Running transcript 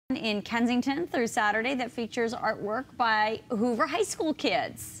in Kensington through Saturday that features artwork by Hoover High School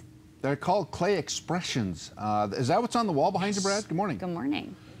kids. They're called clay expressions. Is that what's on the wall behind you, Brad? Good morning. Good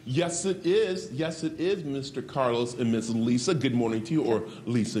morning. Yes, it is. Yes, it is, Mr. Carlos and Miss Lisa. Good morning to you, or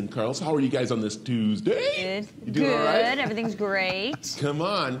Lisa and Carlos. How are you guys on this Tuesday? Good. You doing all right? Everything's great. Come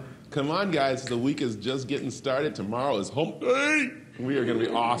on, guys. The week is just getting started. Tomorrow is hump day. We are going to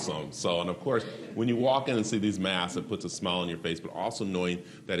be awesome. So, and of course, when you walk in and see these masks, it puts a smile on your face, but also knowing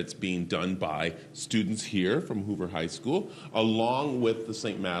that it's being done by students here from Hoover High School, along with the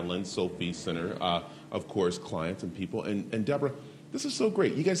St. Madeleine Sophie Center, of course, clients and people. And Deborah, this is so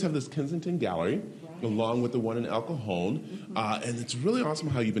great. You guys have this Kensington gallery, along with the one in El Cajon, and it's really awesome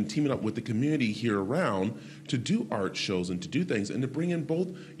how you've been teaming up with the community here around to do art shows and to do things and to bring in both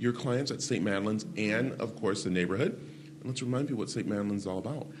your clients at St. Madeleine's and, of course, the neighborhood. And let's remind people what St. Madeleine's all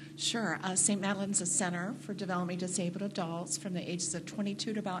about. Sure. St. Madeleine's a center for developmentally disabled adults from the ages of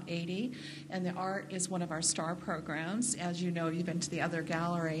 22 to about 80, and the art is one of our star programs. As you know, you've been to the other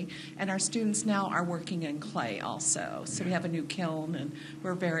gallery, and our students now are working in clay also. So we have a new kiln, and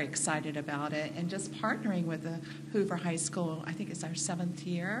we're very excited about it. And just partnering with the Hoover High School, I think it's our 7th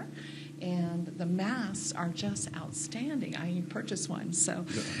year. And the masks are just outstanding. I purchased one, so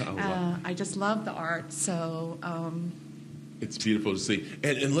I just love the art. So it's beautiful to see.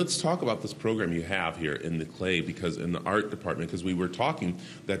 And let's talk about this program you have here in the clay, because in the art department, because we were talking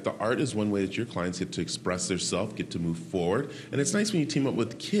that the art is one way that your clients get to express themselves, get to move forward. And it's nice when you team up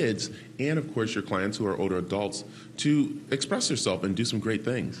with kids and, of course, your clients who are older adults to express themselves and do some great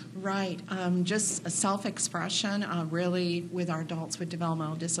things. Right. Just a self-expression, really, with our adults with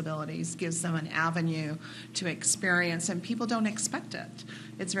developmental disabilities, gives them an avenue to experience, and people don't expect it.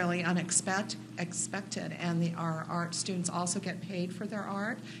 It's really unexpected, and our art students also get paid for their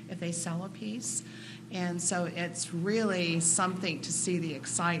art if they sell a piece. And so it's really something to see the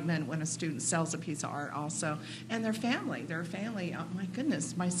excitement when a student sells a piece of art also. And their family, oh my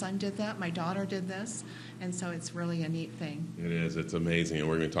goodness, my son did that, my daughter did this. And so it's really a neat thing. It is, it's amazing. And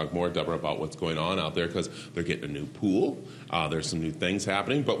we're going to talk more, Deborah, about what's going on out there, because they're getting a new pool. There's some new things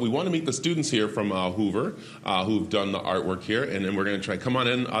happening. But we want to meet the students here from Hoover who've done the artwork here. And then we're going to try, come on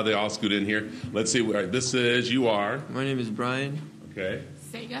in, they all scoot in here. Let's see, this is, you are. My name is Brian. Okay.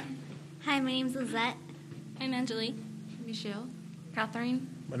 Sega. Hi, my name's Lizette. I'm Angelique. Michelle. Catherine.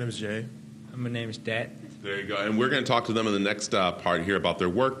 My name is Jay. My name is Dat. There you go. And we're going to talk to them in the next part here about their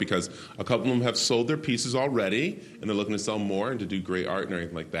work, because a couple of them have sold their pieces already, and they're looking to sell more and to do great art and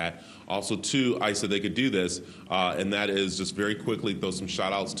everything like that. Also, too, I said they could do this, and that is just very quickly throw some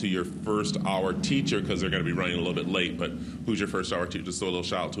shout-outs to your first-hour teacher, because they're going to be running a little bit late. But who's your first-hour teacher? Just throw a little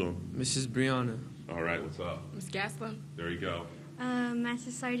shout-out to them. Mrs. Brianna. All right, what's up? Miss Gaslin. There you go.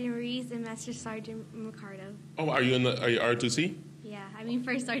 Master Sergeant Reese and Master Sergeant Ricardo. Oh, are you R2C? Yeah, I mean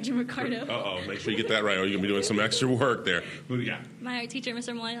First Sergeant Ricardo. Uh-oh, make sure you get that right, or you're going to be doing some extra work there. Who do you got? My art teacher,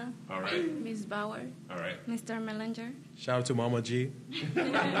 Mr. Moya. All right. Miss Bauer. All right. Mr. Mellinger. Shout out to Mama G.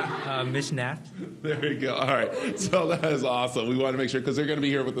 Miss Nat. There you go. All right. So that is awesome. We want to make sure, because they're going to be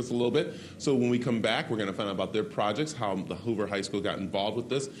here with us a little bit. So when we come back, we're going to find out about their projects, how the Hoover High School got involved with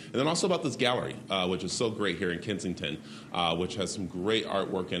this, and then also about this gallery, which is so great here in Kensington, which has some great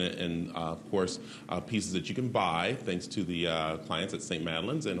artwork in it, and of course, pieces that you can buy thanks to the clients at St.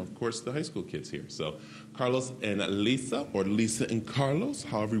 Madeleine's, and of course, the high school kids here. So Carlos and Lisa, or Lisa and Carlos,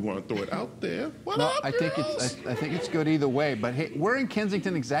 however you want to throw it out there. What up, I think it's good either way. But hey, where in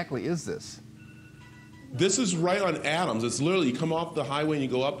Kensington exactly is this? This is right on Adams. It's literally, you come off the highway and you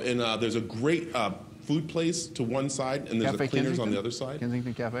go up, and there's a great food place to one side, and there's Cafe a cleaners Kensington? on the other side.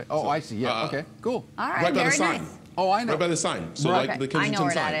 Kensington Cafe. Oh, I see. Yeah. Okay. Cool. All right, Right by the very sign. nice. Oh, I know. Right by the sign. So Right. like the I know Kensington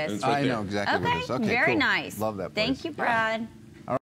where sign. that is. And it's right I there. know exactly where it is. Okay, very cool. nice. Love that place. Thank you, Brad.